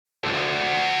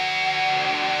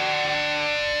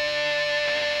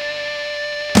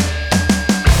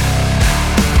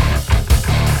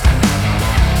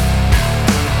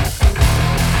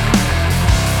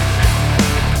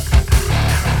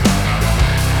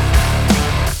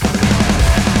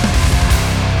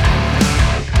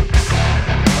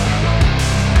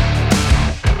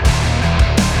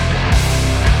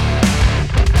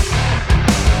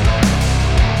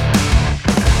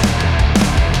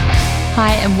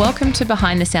Welcome to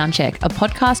Behind the Soundcheck, a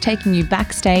podcast taking you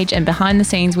backstage and behind the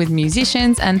scenes with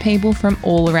musicians and people from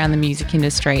all around the music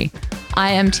industry. I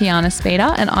am Tiana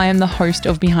Speeder and I am the host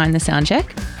of Behind the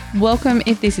Soundcheck. Welcome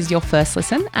if this is your first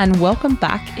listen, and welcome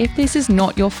back if this is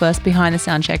not your first Behind the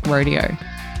Soundcheck rodeo.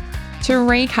 To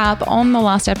recap, on the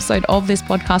last episode of this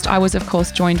podcast, I was of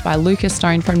course joined by Lucas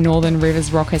Stone from Northern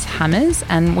Rivers Rockers Hammers,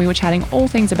 and we were chatting all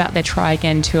things about their Try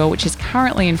Again tour, which is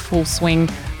currently in full swing.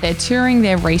 They're touring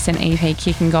their recent EP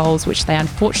Kicking Goals, which they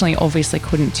unfortunately obviously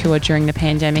couldn't tour during the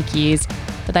pandemic years,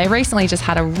 but they recently just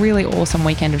had a really awesome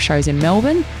weekend of shows in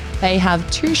Melbourne. They have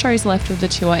 2 shows left of the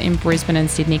tour in Brisbane and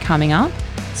Sydney coming up.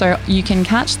 So you can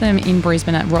catch them in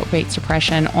Brisbane at Rock Beats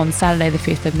Depression on Saturday the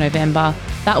 5th of November.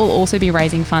 That will also be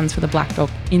raising funds for the Black Dog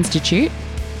Institute.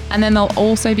 And then they'll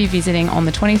also be visiting on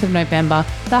the 20th of November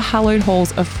the hallowed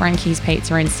halls of Frankie's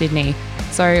Pizza in Sydney.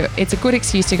 So it's a good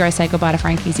excuse to go say goodbye to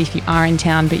Frankie's if you are in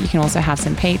town, but you can also have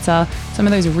some pizza, some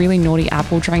of those really naughty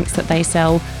apple drinks that they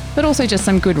sell, but also just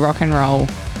some good rock and roll.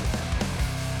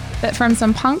 But from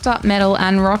some punked up metal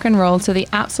and rock and roll to the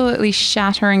absolutely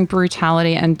shattering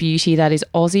brutality and beauty that is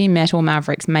Aussie metal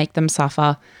mavericks Make Them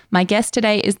Suffer, my guest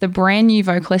today is the brand new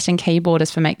vocalist and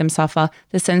keyboardist for Make Them Suffer,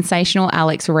 the sensational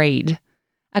Alex Reid.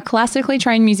 A classically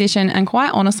trained musician and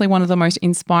quite honestly one of the most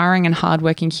inspiring and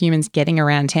hardworking humans getting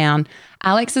around town,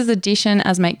 Alex's addition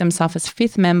as Make Them Suffer's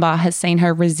 5th member has seen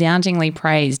her resoundingly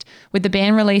praised, with the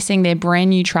band releasing their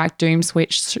brand new track Doom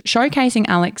Switch, showcasing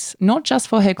Alex not just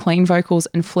for her clean vocals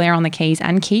and flair on the keys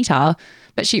and guitar,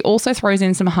 but she also throws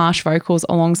in some harsh vocals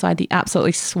alongside the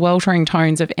absolutely sweltering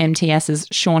tones of MTS's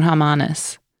Sean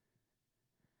Harmanis.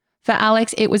 For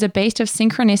Alex, it was a beast of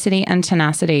synchronicity and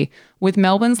tenacity, with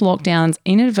Melbourne's lockdowns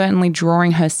inadvertently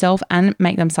drawing herself and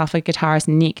Make Them Suffer guitarist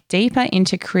Nick deeper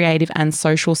into creative and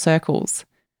social circles.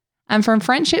 And from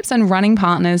friendships and running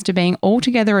partners to being all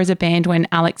together as a band when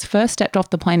Alex first stepped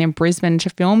off the plane in Brisbane to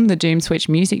film the Doom Switch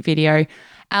music video,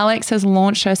 Alex has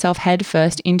launched herself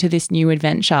headfirst into this new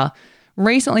adventure,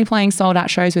 recently playing sold-out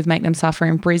shows with Make Them Suffer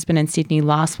in Brisbane and Sydney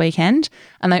last weekend,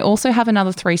 and they also have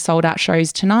another 3 sold-out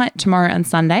shows tonight, tomorrow and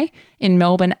Sunday in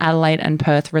Melbourne, Adelaide and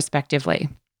Perth respectively.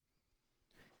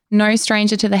 No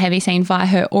stranger to the heavy scene via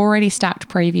her already stacked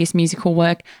previous musical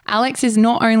work, Alex is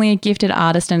not only a gifted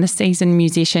artist and a seasoned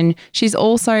musician, she's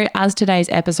also, as today's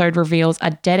episode reveals,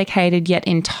 a dedicated yet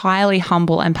entirely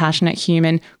humble and passionate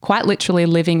human, quite literally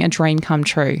living a dream come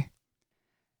true.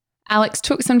 Alex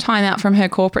took some time out from her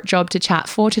corporate job to chat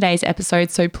for today's episode,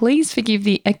 so please forgive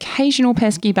the occasional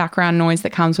pesky background noise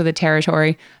that comes with the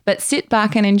territory, but sit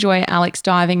back and enjoy Alex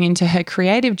diving into her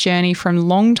creative journey from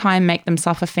long-time Make Them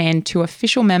Suffer fan to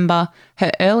official member,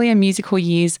 her earlier musical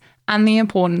years, and the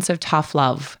importance of tough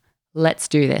love. Let's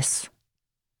do this.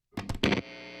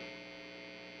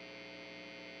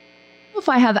 If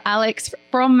I have Alex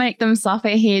from Make Them Suffer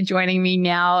here joining me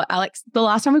now. Alex, the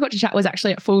last time we got to chat was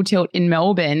actually at Full Tilt in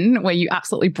Melbourne, where you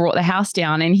absolutely brought the house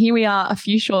down. And here we are a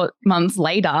few short months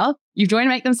later. You've joined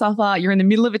Make Them Suffer. You're in the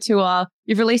middle of a tour.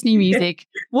 You've released new music.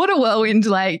 What a whirlwind,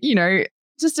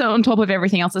 just on top of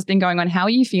everything else that's been going on. How are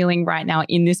you feeling right now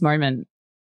in this moment?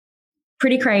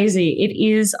 Pretty crazy. It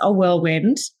is a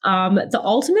whirlwind. The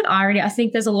ultimate irony, I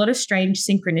think there's a lot of strange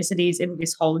synchronicities in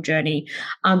this whole journey.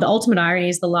 The ultimate irony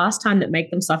is the last time that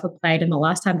Make Them Suffer played and the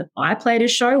last time that I played a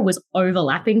show was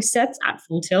overlapping sets at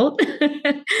Full Tilt.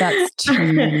 That's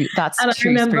too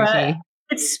spooky.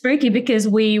 It's spooky because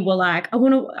we were like,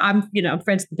 I'm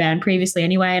friends with the band previously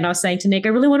anyway, and I was saying to Nick, I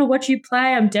really want to watch you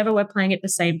play. I'm Devo, we're playing at the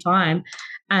same time.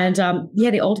 And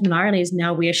the ultimate irony is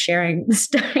now we are sharing the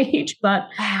stage, but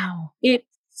wow.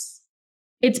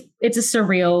 It's a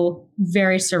surreal,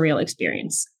 very surreal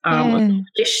experience. I'm not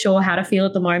really sure how to feel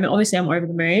at the moment. Obviously, I'm over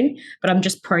the moon, but I'm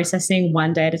just processing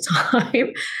one day at a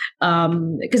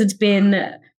time because it's been,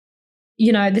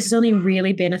 this has only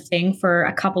really been a thing for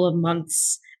a couple of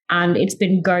months. And it's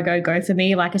been go, go, go for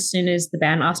me. Like as soon as the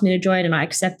band asked me to join and I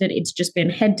accepted, it's just been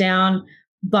head down,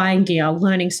 buying gear,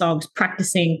 learning songs,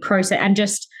 practicing, process, and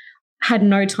just had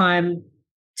no time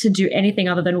to do anything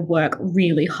other than work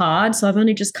really hard. So I've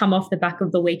only just come off the back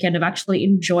of the weekend of actually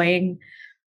enjoying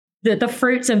the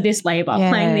fruits of this labor,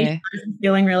 playing these shows and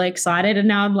feeling really excited. And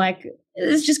now I'm like,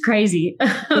 it's just crazy.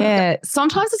 Yeah.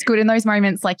 Sometimes it's good in those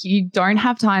moments, like you don't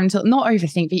have time to not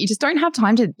overthink, but you just don't have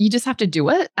time to, you just have to do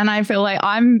it. And I feel like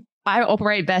I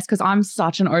operate best because I'm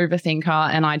such an overthinker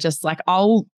and I just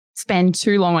I'll spend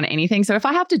too long on anything. So if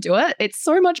I have to do it, it's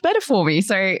so much better for me.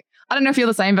 So I don't know if you're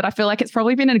the same, but I feel like it's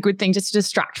probably been a good thing just to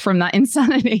distract from that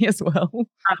insanity as well.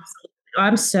 Absolutely.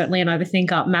 I'm certainly an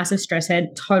overthinker, massive stress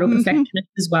head, total perfectionist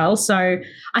as well. So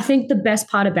I think the best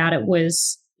part about it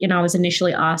was, I was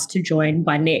initially asked to join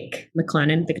by Nick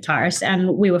McClellan, the guitarist,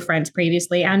 and we were friends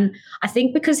previously. And I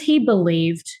think because he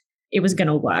believed it was going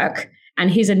to work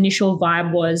and his initial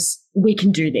vibe was, we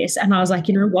can do this. And I was like,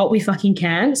 you know what, we fucking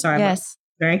can. Sorry. Yes.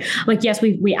 Like, yes,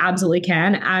 we absolutely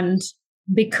can. And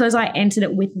because I entered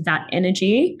it with that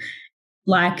energy,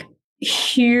 like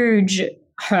huge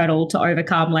hurdle to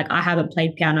overcome. Like I haven't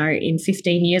played piano in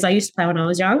 15 years. I used to play when I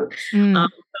was young. But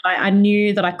I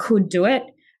knew that I could do it,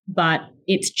 but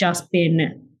it's just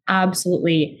been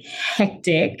absolutely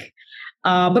hectic.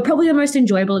 But probably the most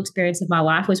enjoyable experience of my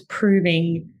life was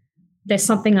proving there's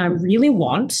something I really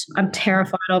want. I'm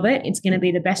terrified of it. It's going to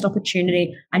be the best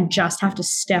opportunity. I just have to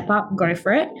step up, go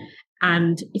for it.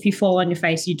 And if you fall on your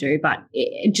face, you do. But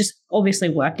it just obviously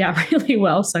worked out really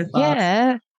well so far.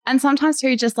 Yeah. And sometimes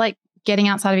too, just like getting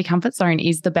outside of your comfort zone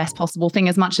is the best possible thing,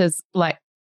 as much as like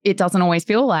it doesn't always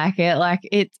feel like it. Like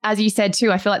it's, as you said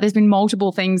too, I feel like there's been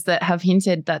multiple things that have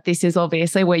hinted that this is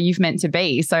obviously where you've meant to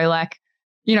be. So like,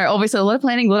 you know, obviously a lot of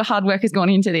planning, a lot of hard work has gone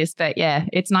into this, but yeah,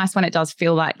 it's nice when it does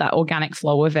feel like that organic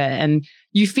flow of it and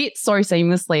you fit so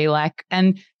seamlessly. Like,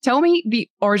 and tell me the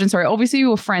origin story. Obviously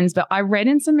you were friends, but I read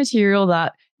in some material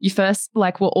that you first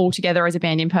like were all together as a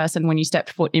band in person when you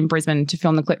stepped foot in Brisbane to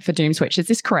film the clip for Doom Switch. Is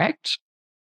this correct?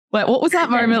 Like, what was that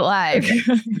moment like?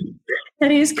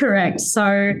 That is correct.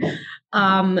 So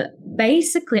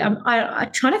basically, I'm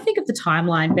trying to think of the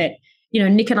timeline, but you know,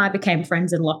 Nick and I became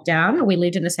friends in lockdown. We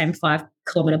lived in the same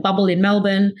 5-kilometre bubble in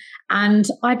Melbourne. And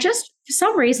I just, for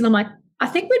some reason, I'm like, I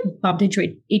think we'd bumped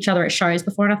into each other at shows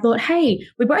before. And I thought, hey,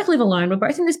 we both live alone. We're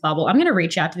both in this bubble. I'm going to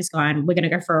reach out to this guy and we're going to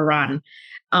go for a run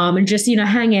and just, you know,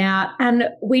 hang out. And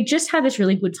we just had this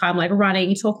really good time, like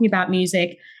running, talking about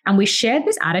music. And we shared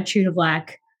this attitude of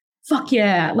like, fuck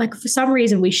yeah. Like for some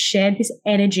reason, we shared this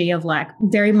energy of like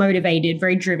very motivated,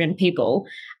 very driven people.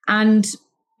 And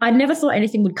I never thought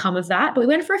anything would come of that, but we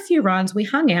went for a few runs, we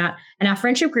hung out, and our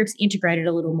friendship groups integrated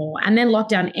a little more. And then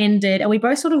lockdown ended and we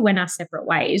both sort of went our separate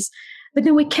ways. But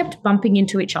then we kept bumping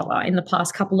into each other in the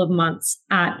past couple of months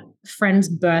at friends'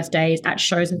 birthdays, at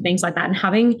shows and things like that, and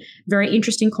having very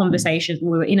interesting conversations. We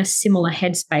were in a similar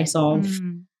headspace of,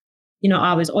 you know,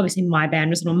 I was obviously, my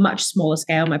band was on a much smaller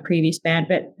scale, my previous band,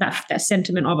 but that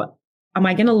sentiment of, am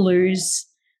I going to lose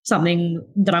something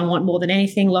that I want more than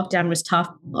anything? Lockdown was tough.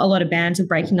 A lot of bands are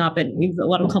breaking up and we've got a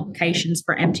lot of complications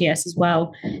for MTS as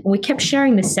well. And we kept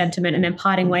sharing this sentiment and then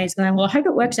parting ways going, well, I hope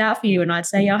it works out for you. And I'd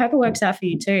say, yeah, I hope it works out for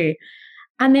you too.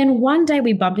 And then one day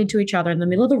we bumped into each other in the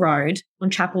middle of the road on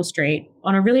Chapel Street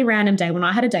on a really random day when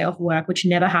I had a day off work, which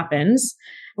never happens.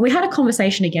 And we had a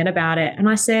conversation again about it. And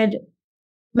I said,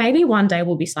 maybe one day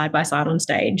we'll be side by side on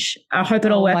stage. I hope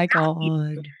it all works out. Oh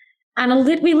my God. And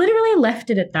we literally left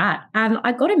it at that. And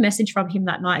I got a message from him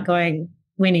that night going,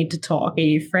 we need to talk. Are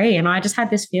you free? And I just had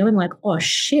this feeling like, oh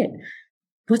shit,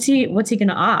 what's he going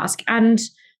to ask? And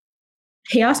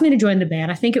he asked me to join the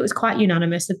band. I think it was quite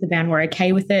unanimous that the band were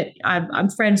okay with it. I'm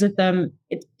friends with them.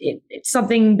 It's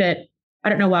something that I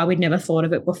don't know why we'd never thought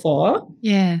of it before.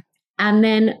 Yeah. And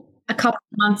then a couple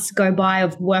of months go by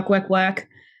of work.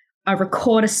 I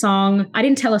record a song. I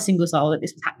didn't tell a single soul that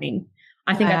this was happening.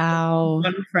 I think I told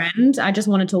one friend. I just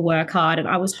wanted to work hard and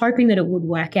I was hoping that it would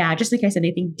work out just in case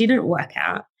anything didn't work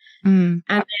out. And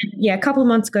then, yeah, a couple of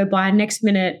months go by. Next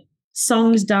minute,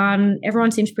 song's done.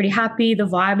 Everyone seems pretty happy. The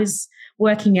vibe is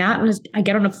working out. And I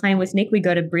get on a plane with Nick. We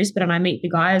go to Brisbane and I meet the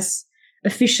guys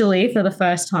officially for the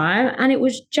first time. And it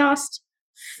was just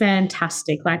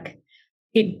fantastic. Like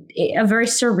a very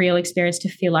surreal experience to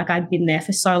feel like I'd been there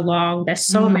for so long. They're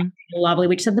so amazing and lovely.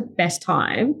 We just had the best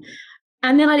time.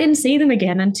 And then I didn't see them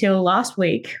again until last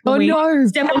week. We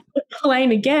stepped on the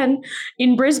plane again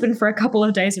in Brisbane for a couple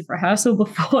of days of rehearsal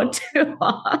before tour.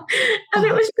 And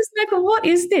it was just like, what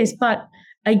is this? But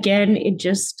again, it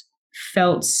just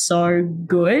felt so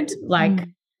good, like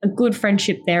a good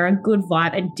friendship there, a good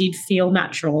vibe. It did feel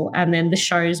natural. And then the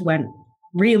shows went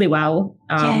really well.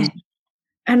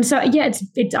 And so, yeah,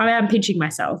 I am pinching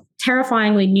myself.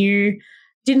 Terrifyingly new.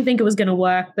 Didn't think it was going to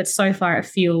work, but so far it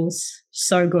feels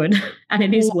so good and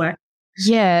it is working.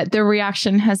 Yeah, the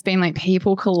reaction has been like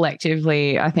people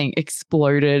collectively, I think,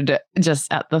 exploded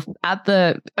just at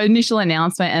the initial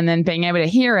announcement and then being able to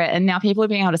hear it. And now people are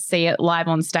being able to see it live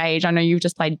on stage. I know you've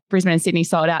just played Brisbane and Sydney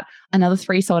sold out. Another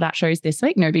 3 sold out shows this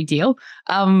week. No big deal.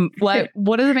 Like,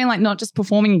 what has it been like, not just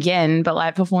performing again, but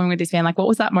like performing with this band? Like, what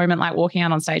was that moment like walking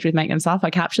out on stage with Make Them Stuff?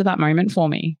 Like, capture that moment for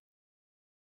me.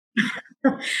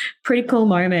 Pretty cool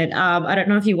moment. I don't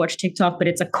know if you watch TikTok, but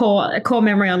it's a core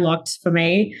memory unlocked for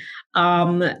me. I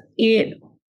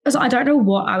don't know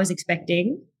what I was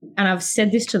expecting. And I've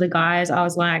said this to the guys. I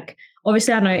was like,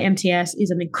 obviously I know MTS is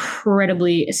an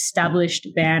incredibly established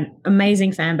band,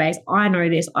 amazing fan base. I know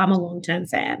this. I'm a long-term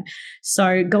fan.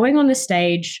 So going on the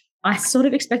stage, I sort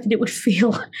of expected it would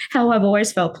feel how I've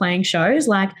always felt playing shows.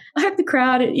 Like, I hope the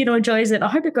crowd, enjoys it. I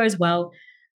hope it goes well.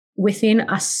 Within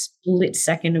a split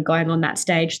second of going on that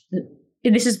stage,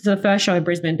 this is the first show in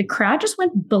Brisbane, the crowd just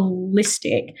went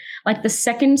ballistic. Like, the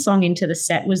second song into the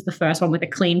set was the first one with a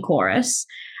clean chorus,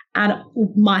 and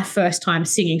my first time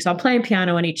singing. So I'm playing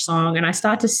piano on each song and I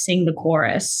start to sing the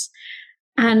chorus,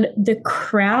 and the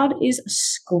crowd is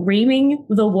screaming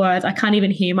the words. I can't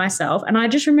even hear myself. And I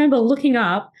just remember looking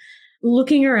up,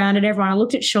 looking around at everyone. I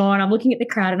looked at Sean, I'm looking at the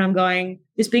crowd, and I'm going,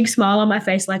 this big smile on my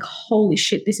face, like, holy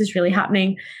shit, this is really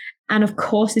happening. And of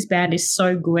course, this band is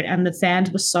so good, and the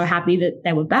fans were so happy that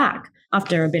they were back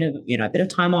after a bit of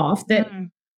time off, that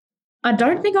I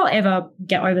don't think I'll ever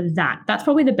get over that. That's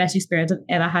probably the best experience I've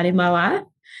ever had in my life.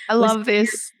 I love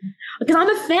this. Because I'm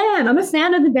a fan. I'm a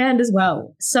fan of the band as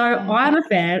well. So I'm a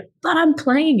fan, but I'm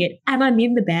playing it and I'm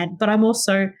in the band, but I'm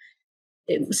also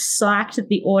psyched that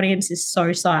the audience is so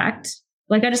psyched.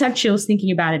 Like, I just have chills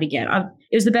thinking about it again.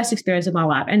 It was the best experience of my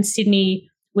life. And Sydney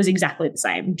was exactly the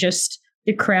same. Just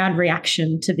the crowd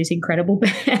reaction to this incredible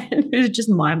band. It was just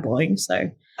mind-blowing. So,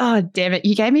 oh, damn it.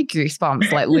 You gave me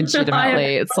goosebumps, like,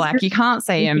 legitimately. It's like, you can't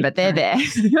see them, but they're there.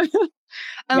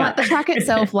 And like, the track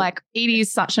itself, like, it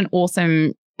is such an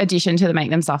awesome addition to the Make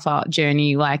Them Suffer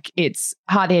journey. Like, it's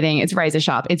hard-hitting, it's razor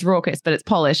sharp, it's raucous, but it's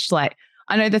polished. Like,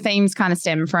 I know the themes kind of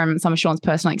stem from some of Sean's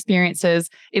personal experiences.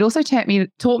 It also taught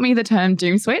me the term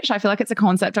doom switch. I feel like it's a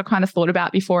concept I kind of thought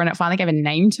about before, and it finally gave a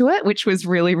name to it, which was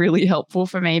really, really helpful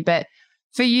for me. But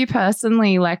for you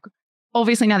personally, like,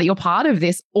 obviously now that you're part of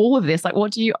this, all of this, like,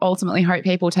 what do you ultimately hope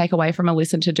people take away from a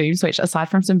listen to Doom Switch, aside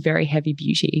from some very heavy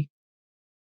beauty?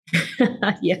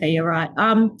 Yeah, you're right.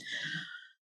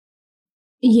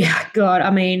 Yeah, God,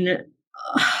 I mean,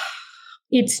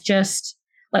 it's just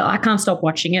like, I can't stop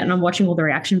watching it, and I'm watching all the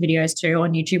reaction videos too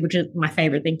on YouTube, which is my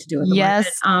favorite thing to do at the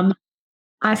moment.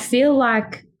 I feel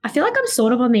like I'm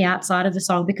sort of on the outside of the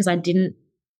song because I don't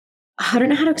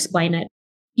know how to explain it.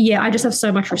 Yeah, I just have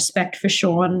so much respect for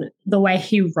Sean, the way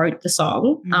he wrote the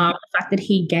song. The fact that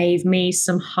he gave me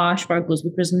some harsh vocals,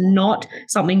 which was not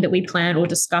something that we planned or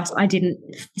discussed. I didn't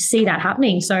see that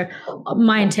happening. So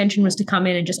my intention was to come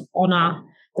in and just honor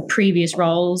the previous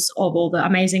roles of all the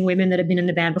amazing women that have been in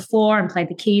the band before and played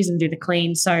the keys and do the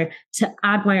clean. So to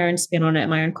add my own spin on it,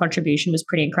 my own contribution, was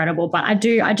pretty incredible. But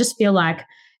I just feel like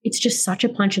it's just such a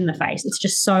punch in the face. It's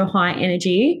just so high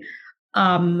energy.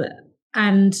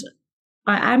 And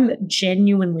I am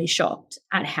genuinely shocked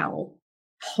at how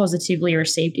positively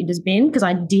received it has been, because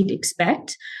I did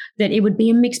expect that it would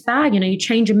be a mixed bag. You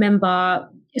change a member,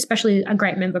 especially a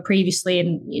great member previously,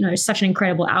 and, such an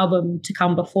incredible album to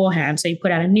come beforehand. So you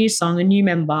put out a new song, a new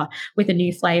member with a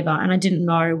new flavor, and I didn't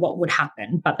know what would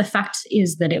happen. But the fact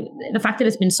that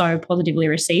it's been so positively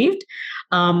received,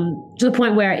 to the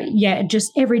point where,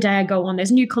 just every day I go on,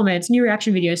 there's new comments, new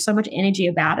reaction videos, so much energy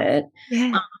about it.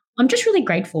 Yeah. I'm just really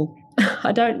grateful.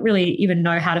 I don't really even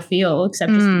know how to feel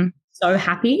except just so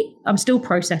happy. I'm still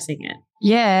processing it.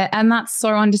 Yeah, and that's so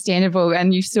understandable.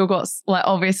 And you've still got, like,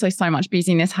 obviously so much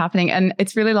busyness happening. And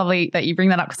it's really lovely that you bring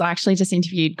that up, because I actually just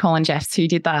interviewed Colin Jeffs, who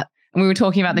did that. And we were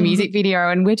talking about the music video,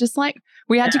 and we're just like,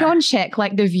 we had to go and check,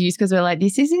 like, the views, because we're like,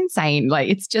 this is insane. Like,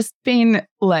 it's just been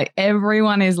like,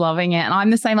 everyone is loving it. And I'm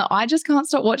the same. Like, I just can't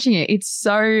stop watching it. It's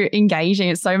so engaging.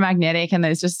 It's so magnetic, and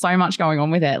there's just so much going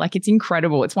on with it. Like, it's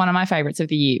incredible. It's one of my favorites of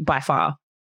the year by far.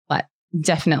 Like,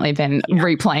 definitely been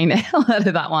replaying the hell out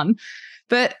of that one.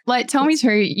 But, like, tell me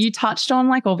too, you touched on,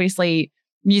 like, obviously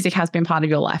music has been part of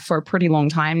your life for a pretty long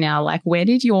time now. Like, where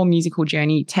did your musical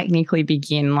journey technically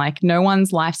begin? Like, no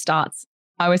one's life starts,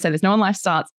 I always say this, no one's life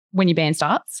starts when your band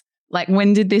starts. Like,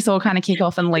 when did this all kind of kick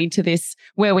off and lead to this,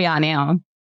 where we are now?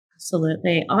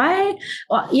 Absolutely. A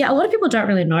lot of people don't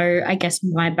really know, I guess,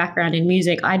 my background in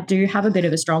music. I do have a bit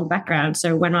of a strong background.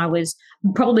 So when I was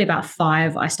probably about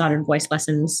 5, I started voice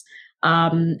lessons.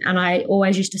 And I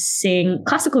always used to sing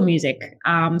classical music.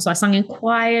 So I sung in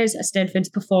choirs, Stanford's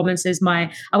performances. I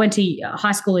went to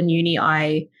high school and uni.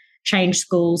 I changed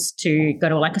schools to go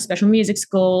to like a special music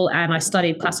school, and I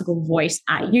studied classical voice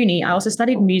at uni. I also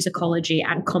studied musicology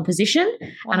and composition.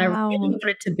 Wow. And I really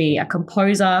wanted to be a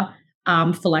composer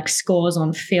for like scores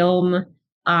on film,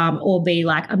 or be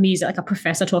like a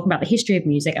professor talking about the history of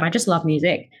music. And I just love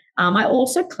music. I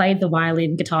also played the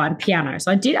violin, guitar, and piano.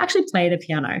 So I did actually play the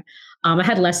piano. I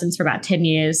had lessons for about 10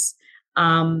 years.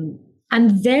 And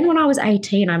then when I was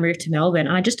 18, I moved to Melbourne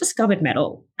and I just discovered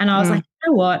metal. And I was like,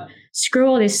 you know what? screw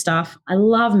all this stuff. I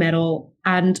love metal.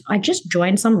 And I just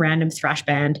joined some random thrash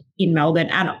band in Melbourne.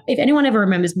 And if anyone ever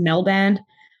remembers Mel Band,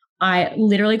 I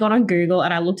literally got on Google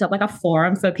and I looked up like a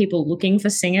forum for people looking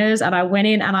for singers. And I went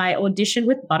in and I auditioned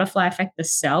with Butterfly Effect The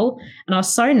Cell. And I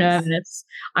was so nervous.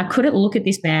 I couldn't look at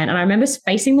this band. And I remember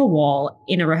facing the wall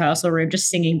in a rehearsal room, just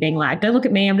singing, being like, don't look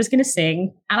at me, I'm just going to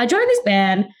sing. And I joined this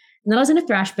band. And then I was in a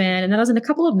thrash band. And then I was in a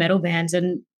couple of metal bands.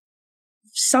 And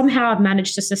somehow I've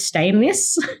managed to sustain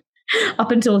this up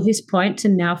until this point, to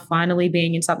now finally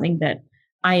being in something that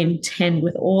I intend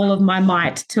with all of my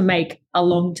might to make a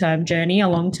long-term journey, a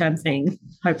long-term thing,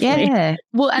 hopefully. Yeah.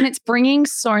 Well, and it's bringing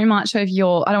so much of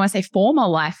your, I don't want to say former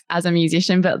life as a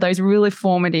musician, but those really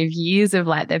formative years of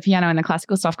like the piano and the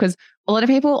classical stuff. Because a lot of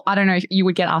people, I don't know if you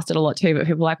would get asked it a lot too, but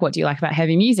people are like, what do you like about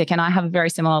heavy music? And I have a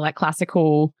very similar like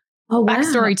classical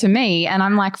backstory to me. And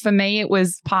I'm like, for me, it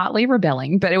was partly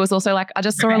rebelling, but it was also like, I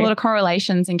just saw a lot of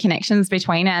correlations and connections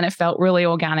between it, and it felt really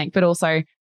organic, but also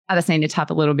I just need to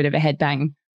tap a little bit of a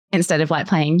headbang instead of like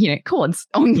playing, chords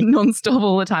on nonstop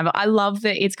all the time. But I love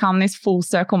that it's come this full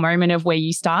circle moment of where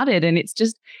you started, and it's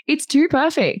too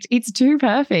perfect. It's too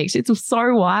perfect. It's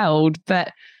so wild.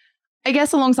 But I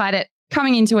guess alongside it,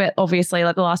 coming into it, obviously,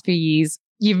 like the last few years,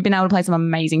 you've been able to play some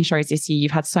amazing shows this year.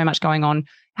 You've had so much going on.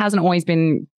 Hasn't always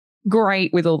been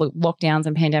great with all the lockdowns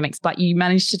and pandemics, but you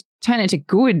managed to turn it to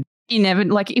good. You never,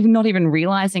 like, even not even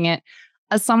realizing it.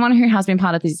 As someone who has been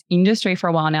part of this industry for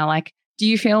a while now, like, do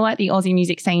you feel like the Aussie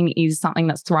music scene is something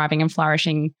that's thriving and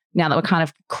flourishing now that we're kind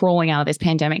of crawling out of this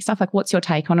pandemic stuff? Like, what's your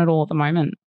take on it all at the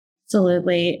moment?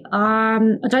 Absolutely. I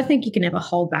don't think you can ever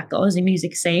hold back the Aussie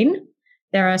music scene.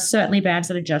 There are certainly bands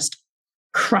that are just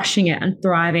crushing it and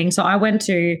thriving. So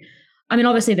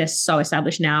obviously they're so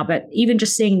established now, but even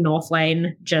just seeing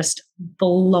Northlane just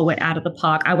blow it out of the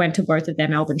park. I went to both of their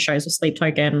Melbourne shows with Sleep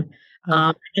Token.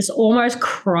 Just almost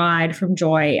cried from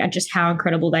joy at just how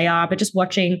incredible they are. But just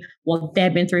watching what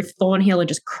they've been through, Thornhill are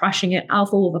just crushing it,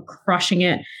 Alpha Wolf are crushing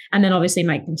it, and then obviously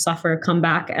Make Them Suffer come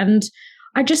back. And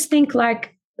I just think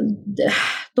like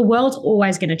the world's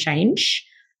always going to change.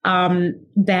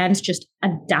 Bands just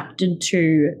adapted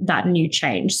to that new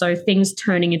change. So things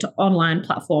turning into online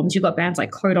platforms. You've got bands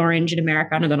like Code Orange in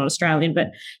America. I know they're not Australian,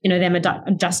 but them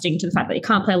adjusting to the fact that you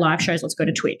can't play live shows. Let's go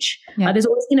to Twitch. Yeah. There's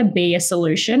always going to be a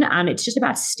solution, and it's just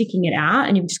about sticking it out.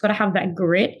 And you've just got to have that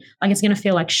grit. Like, it's going to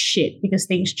feel like shit because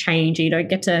things change. You don't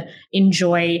get to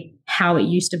enjoy how it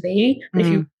used to be. But if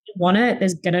you want it,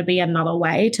 there's going to be another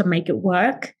way to make it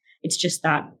work. It's just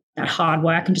that hard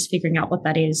work and just figuring out what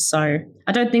that is. So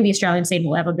I don't think the Australian scene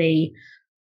will ever be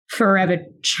forever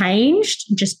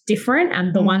changed, just different.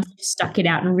 And the ones that stuck it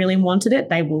out and really wanted it,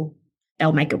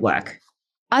 they'll make it work.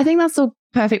 I think that's the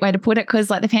perfect way to put it,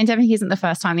 because like the pandemic isn't the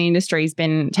first time the industry's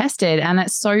been tested, and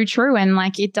it's so true. And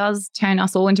like it does turn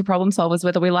us all into problem solvers,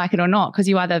 whether we like it or not, because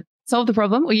you either solve the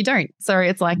problem or you don't. So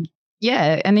it's like,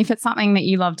 yeah. And if it's something that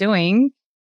you love doing,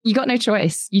 you got no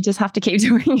choice. You just have to keep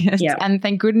doing it. Yeah. And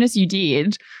thank goodness you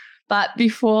did. But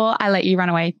before I let you run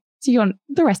away to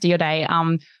the rest of your day,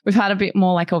 we've had a bit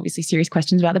more like obviously serious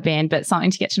questions about the band, but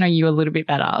something to get to know you a little bit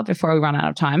better before we run out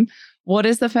of time. What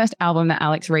is the first album that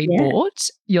Alex Reid bought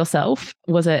yourself?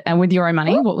 Was it, and with your own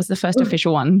money, what was the first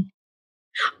official one?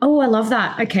 Oh, I love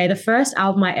that. Okay, the first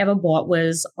album I ever bought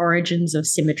was Origins of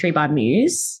Symmetry by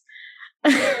Muse.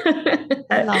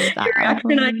 I love that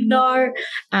reaction, I know.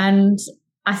 And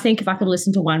I think if I could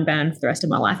listen to one band for the rest of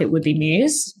my life, it would be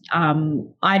Muse.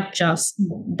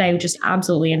 They just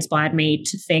absolutely inspired me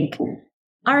to think,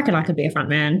 I reckon I could be a front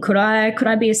man. Could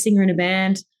I be a singer in a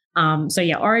band? So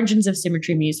yeah, Origins of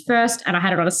Symmetry Muse first, and I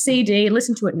had it on a CD,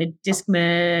 listened to it in a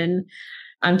Discman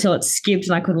until it skipped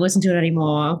and I couldn't listen to it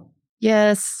anymore.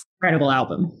 Yes. Incredible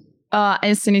album.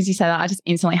 As soon as you say that, I just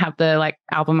instantly have the like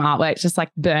album artwork just like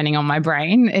burning on my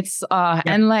brain. It's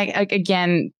and like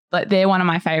again, like they're one of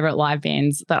my favorite live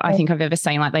bands that I think I've ever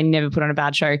seen. Like they never put on a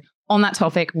bad show. On that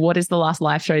topic, what is the last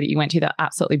live show that you went to that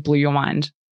absolutely blew your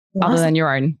mind, other than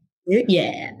your own?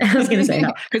 Yeah, I was going to say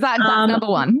that. Because that's number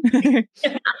one.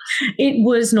 It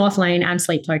was Northlane and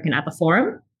Sleep Token at the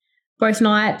Forum, both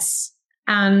nights,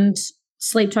 and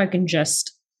Sleep Token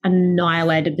just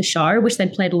annihilated the show, which then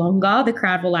played longer. The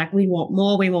crowd were like, we want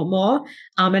more, we want more.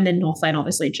 And then Northlane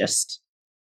obviously just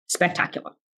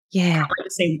spectacular. Yeah. Can't wait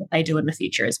to see what they do in the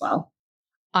future as well.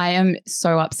 I am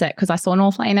so upset because I saw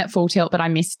Northlane at Full Tilt, but I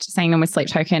missed seeing them with Sleep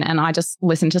Token, and I just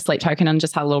listened to Sleep Token and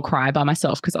just had a little cry by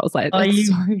myself because I was like,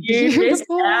 you missed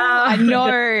out. I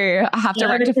know. I have to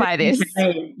rectify this.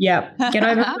 Yep. Get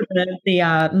over to the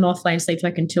Northlane Sleep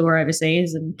Token tour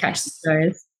overseas and catch the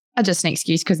shows. Just an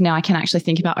excuse because now I can actually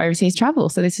think about overseas travel.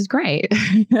 So this is great.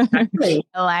 I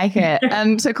like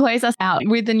it. To close us out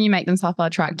with the new Make Them Suffer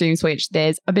track, Doom Switch,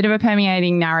 there's a bit of a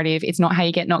permeating narrative. It's not how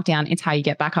you get knocked down, it's how you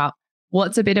get back up.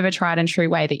 What's a bit of a tried and true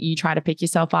way that you try to pick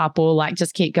yourself up or like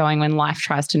just keep going when life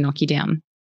tries to knock you down?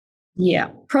 Yeah,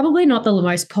 probably not the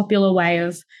most popular way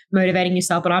of motivating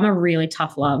yourself, but I'm a really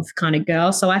tough love kind of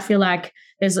girl. So I feel like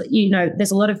there's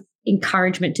a lot of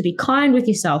encouragement to be kind with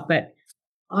yourself, but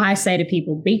I say to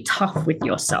people, be tough with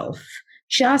yourself.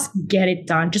 Just get it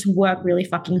done. Just work really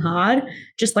fucking hard.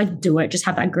 Just like do it. Just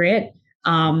have that grit.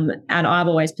 And I've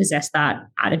always possessed that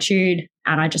attitude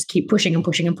and I just keep pushing and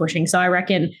pushing and pushing. So I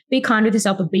reckon be kind with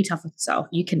yourself, but be tough with yourself.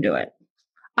 You can do it.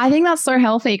 I think that's so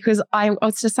healthy because I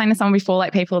was just saying to someone before,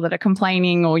 like people that are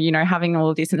complaining or, having all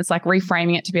of this and it's like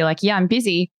reframing it to be like, yeah, I'm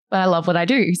busy, but I love what I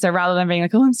do. So rather than being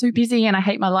like, oh, I'm so busy and I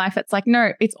hate my life, it's like,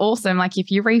 no, it's awesome. Like if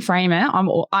you reframe it,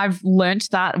 I've learned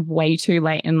that way too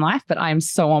late in life, but I'm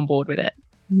so on board with it.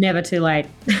 Never too late.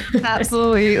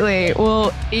 Absolutely.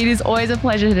 Well, it is always a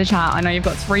pleasure to chat. I know you've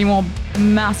got 3 more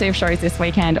massive shows this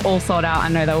weekend, all sold out. I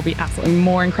know there will be absolutely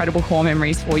more incredible core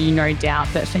memories for you, no doubt.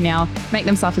 But for now, Make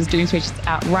Them Suffer's Doom Switch is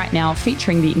out right now,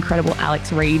 featuring the incredible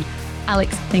Alex Reid.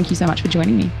 Alex, thank you so much for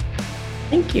joining me.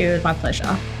 Thank you. It's my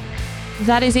pleasure.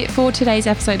 That is it for today's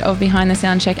episode of Behind the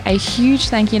Soundcheck. A huge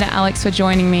thank you to Alex for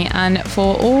joining me and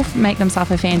for all Make Them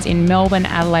Suffer fans in Melbourne,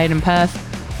 Adelaide and Perth.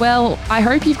 Well, I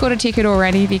hope you've got a ticket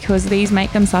already because these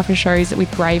Make Them Suffer shows with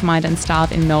Gravemind and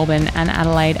Starve in Melbourne and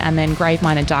Adelaide and then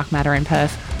Gravemind and Dark Matter in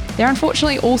Perth, they're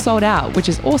unfortunately all sold out, which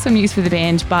is awesome news for the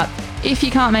band. But if you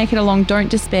can't make it along,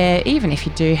 don't despair. Even if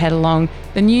you do head along,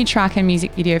 the new track and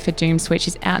music video for Doom Switch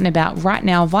is out and about right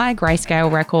now via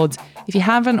Grayscale Records. If you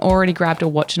haven't already grabbed a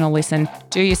watch and a listen,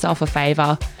 do yourself a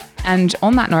favour. And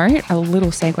on that note, a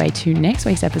little segue to next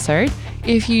week's episode.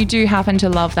 If you do happen to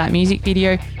love that music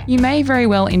video, you may very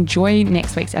well enjoy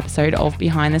next week's episode of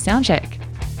Behind the Soundcheck.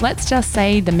 Let's just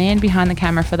say the man behind the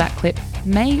camera for that clip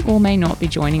may or may not be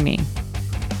joining me.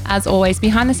 As always,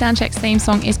 Behind the Soundcheck's theme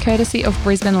song is courtesy of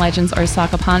Brisbane legends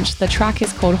Osaka Punch. The track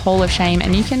is called Hall of Shame,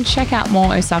 and you can check out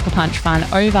more Osaka Punch fun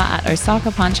over at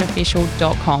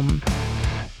osakapunchofficial.com.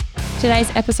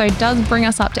 Today's episode does bring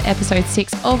us up to episode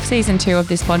 6 of season 2 of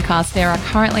this podcast. There are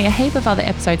currently a heap of other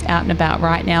episodes out and about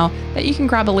right now that you can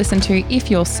grab a listen to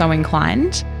if you're so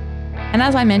inclined. And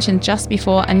as I mentioned just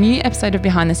before, a new episode of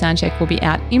Behind the Soundcheck will be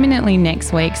out imminently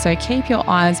next week, so keep your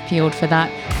eyes peeled for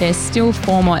that. There's still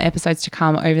 4 more episodes to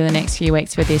come over the next few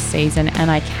weeks for this season,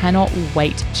 and I cannot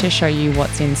wait to show you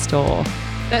what's in store.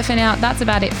 But for now, that's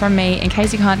about it from me. In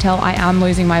case you can't tell, I am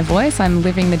losing my voice. I'm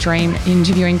living the dream,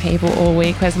 interviewing people all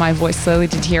week as my voice slowly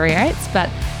deteriorates. But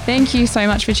thank you so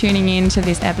much for tuning in to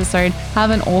this episode.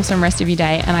 Have an awesome rest of your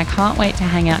day, and I can't wait to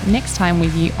hang out next time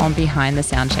with you on Behind the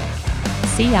Soundcheck.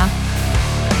 See ya.